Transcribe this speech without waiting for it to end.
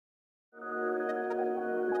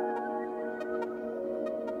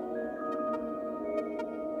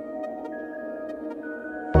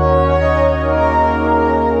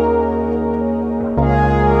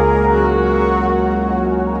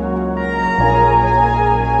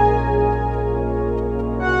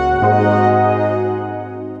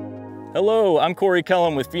I'm Corey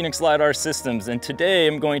Kellum with Phoenix LiDAR Systems, and today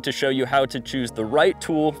I'm going to show you how to choose the right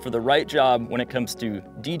tool for the right job when it comes to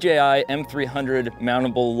DJI M300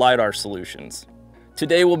 mountable LiDAR solutions.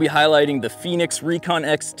 Today we'll be highlighting the Phoenix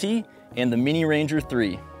RECON-XT and the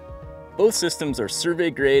MiniRANGER-3. Both systems are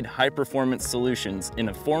survey-grade, high-performance solutions in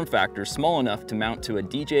a form factor small enough to mount to a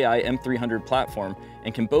DJI M300 platform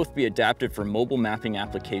and can both be adapted for mobile mapping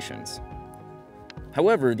applications.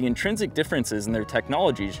 However, the intrinsic differences in their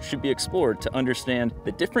technologies should be explored to understand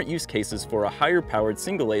the different use cases for a higher-powered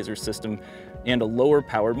single-laser system and a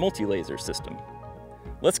lower-powered multi-laser system.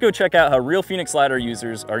 Let's go check out how real Phoenix LiDAR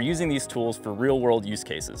users are using these tools for real-world use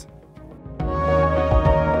cases.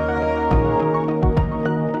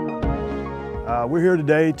 We're here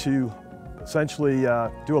today to essentially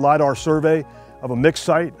do a LiDAR survey of a mixed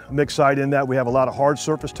site in that we have a lot of hard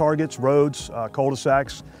surface targets, roads,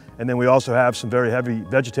 cul-de-sacs, and then we also have some very heavy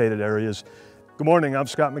vegetated areas. Good morning, I'm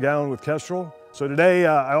Scott McGowan with Kestrel. So today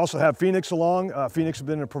I also have Phoenix along. Phoenix has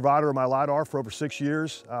been a provider of my LiDAR for over 6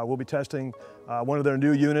 years. We'll be testing one of their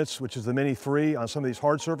new units, which is the Mini-3, on some of these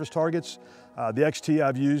hard surface targets. The XT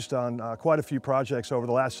I've used on quite a few projects over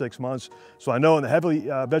the last 6 months. So I know in the heavily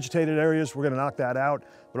vegetated areas, we're gonna knock that out.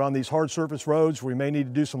 But on these hard surface roads, we may need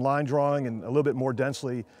to do some line drawing and a little bit more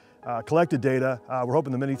densely collected data. We're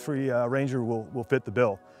hoping the Mini-3 Ranger will fit the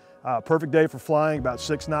bill. Perfect day for flying, about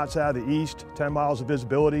 6 knots out of the east, 10 miles of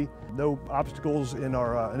visibility, no obstacles in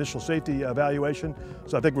our initial safety evaluation,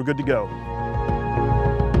 so I think we're good to go.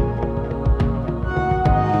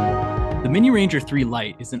 The MiniRANGER-3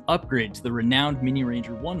 light is an upgrade to the renowned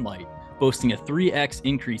MiniRANGER-1 light, boasting a 3x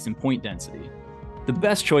increase in point density. The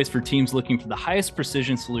best choice for teams looking for the highest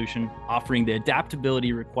precision solution, offering the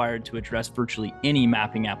adaptability required to address virtually any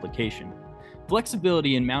mapping application.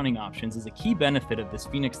 Flexibility in mounting options is a key benefit of this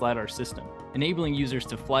Phoenix LiDAR system, enabling users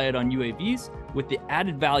to fly it on UAVs with the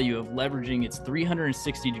added value of leveraging its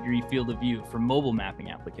 360-degree field of view for mobile mapping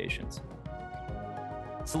applications.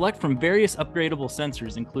 Select from various upgradable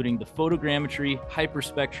sensors, including the photogrammetry,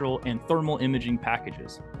 hyperspectral, and thermal imaging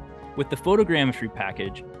packages. With the photogrammetry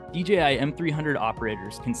package, DJI M300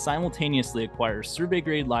 operators can simultaneously acquire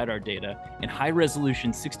survey-grade LiDAR data and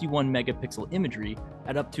high-resolution 61-megapixel imagery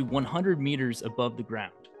at up to 100 meters above the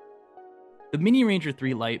ground. The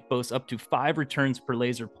MiniRANGER-3 light boasts up to 5 returns per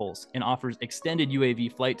laser pulse and offers extended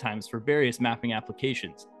UAV flight times for various mapping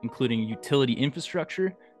applications, including utility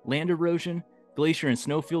infrastructure, land erosion, glacier and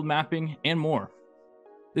snowfield mapping, and more.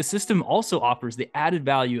 The system also offers the added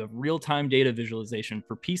value of real-time data visualization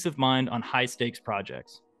for peace of mind on high-stakes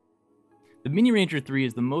projects. The MiniRANGER-3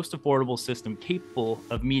 is the most affordable system capable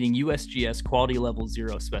of meeting USGS Quality Level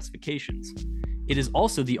 0 specifications. It is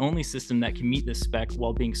also the only system that can meet this spec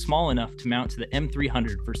while being small enough to mount to the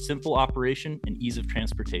M300 for simple operation and ease of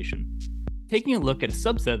transportation. Taking a look at a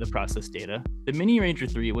subset of the process data, the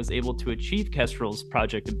MiniRANGER-3 was able to achieve Kestrel's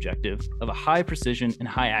project objective of a high precision and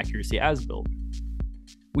high accuracy as-built.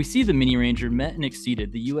 We see the MiniRANGER met and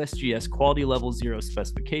exceeded the USGS Quality Level 0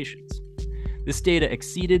 specifications. This data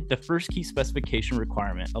exceeded the first key specification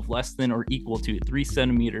requirement of less than or equal to 3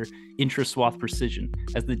 centimeter intra-swath precision,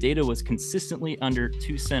 as the data was consistently under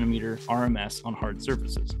 2 centimeter RMS on hard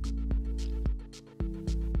surfaces.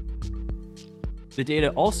 The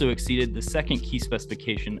data also exceeded the second key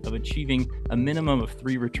specification of achieving a minimum of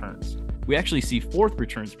 3 returns. We actually see 4th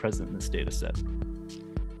returns present in this data set.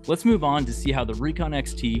 Let's move on to see how the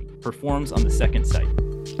RECON-XT performs on the second site.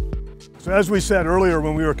 So as we said earlier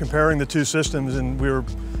when we were comparing the two systems and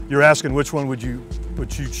you're asking which one would you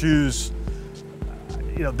choose,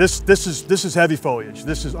 you know, this is heavy foliage.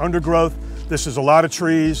 This is undergrowth. This is a lot of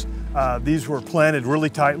trees. These were planted really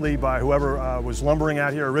tightly by whoever was lumbering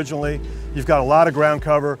out here originally. You've got a lot of ground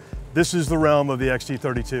cover. This is the realm of the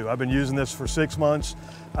XT32. I've been using this for 6 months.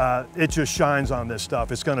 It just shines on this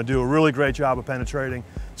stuff. It's gonna do a really great job of penetrating.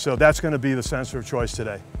 So that's gonna be the sensor of choice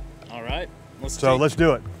today. All right, let's do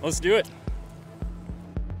it. Let's do it.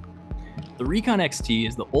 The RECON-XT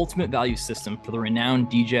is the ultimate value system for the renowned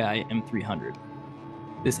DJI M300.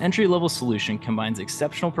 This entry-level solution combines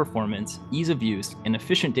exceptional performance, ease of use, and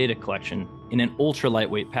efficient data collection in an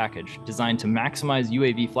ultra-lightweight package designed to maximize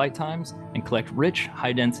UAV flight times and collect rich,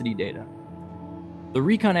 high-density data. The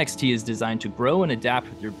RECON-XT is designed to grow and adapt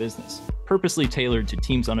with your business, purposely tailored to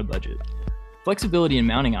teams on a budget. Flexibility in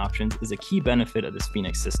mounting options is a key benefit of this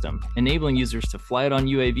Phoenix system, enabling users to fly it on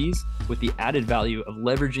UAVs with the added value of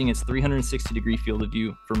leveraging its 360-degree field of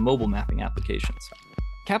view for mobile mapping applications.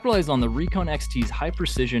 Capitalize on the RECON-XT's high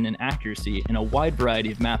precision and accuracy in a wide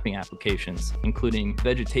variety of mapping applications, including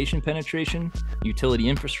vegetation penetration, utility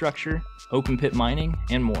infrastructure, open pit mining,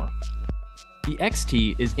 and more. The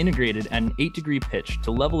XT is integrated at an 8-degree pitch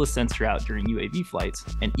to level the sensor out during UAV flights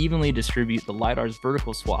and evenly distribute the LiDAR's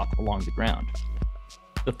vertical swap along the ground.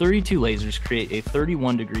 The 32 lasers create a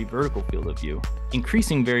 31-degree vertical field of view,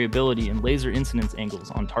 increasing variability in laser incidence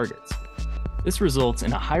angles on targets. This results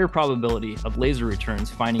in a higher probability of laser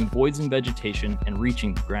returns finding voids in vegetation and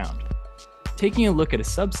reaching the ground. Taking a look at a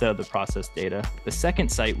subset of the process data, the second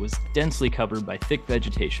site was densely covered by thick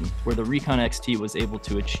vegetation, where the RECON-XT was able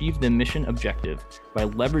to achieve the mission objective by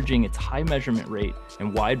leveraging its high measurement rate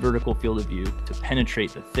and wide vertical field of view to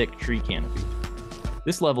penetrate the thick tree canopy.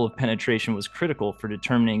 This level of penetration was critical for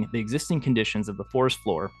determining the existing conditions of the forest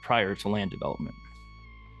floor prior to land development.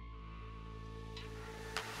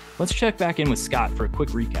 Let's check back in with Scott for a quick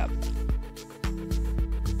recap.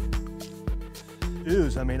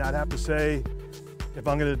 I'd have to say, if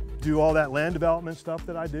I'm going to do all that land development stuff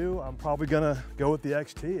that I do, I'm probably going to go with the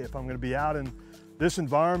XT. If I'm going to be out in this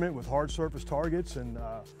environment with hard surface targets and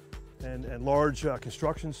large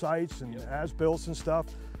construction sites and as-built and stuff,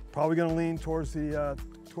 probably going to lean towards the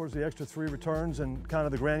extra 3 returns and kind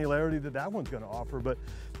of the granularity that one's going to offer. But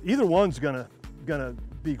either one's going to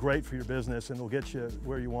be great for your business and it'll get you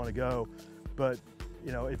where you want to go. But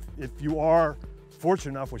if you are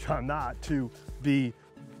fortunate enough, which I'm not, to be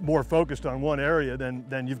more focused on one area,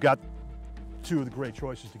 then you've got 2 of the great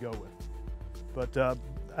choices to go with. But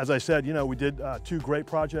as I said, we did 2 great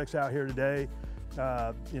projects out here today.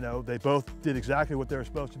 They both did exactly what they were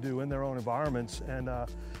supposed to do in their own environments. And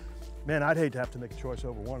man, I'd hate to have to make a choice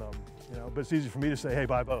over one of them. But it's easy for me to say, hey,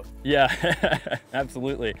 buy both. Yeah,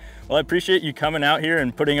 absolutely. Well, I appreciate you coming out here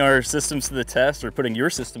and putting our systems to the test, or putting your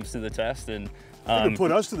systems to the test. And you can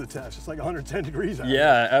put us to the test. It's like 110 degrees out.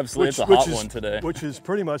 Yeah, absolutely. It's a hot one today. Which is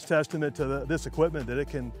pretty much testament to this equipment, that it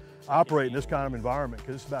can operate in this kind of environment,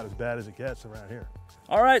 because it's about as bad as it gets around here.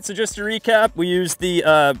 All right, so just to recap, we used the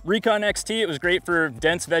RECON-XT. It was great for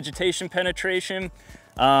dense vegetation penetration.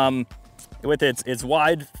 With its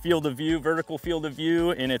wide field of view, vertical field of view,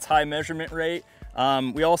 and its high measurement rate.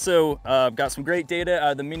 We also got some great data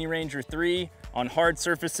out of the MiniRANGER-3 on hard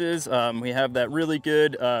surfaces. We have that really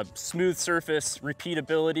good smooth surface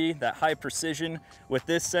repeatability, that high precision with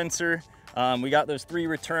this sensor. We got those 3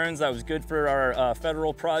 returns. That was good for our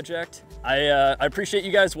federal project. I appreciate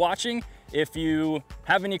you guys watching. If you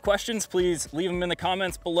have any questions, please leave them in the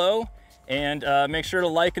comments below. And make sure to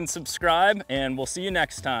like and subscribe, and we'll see you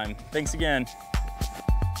next time. Thanks again.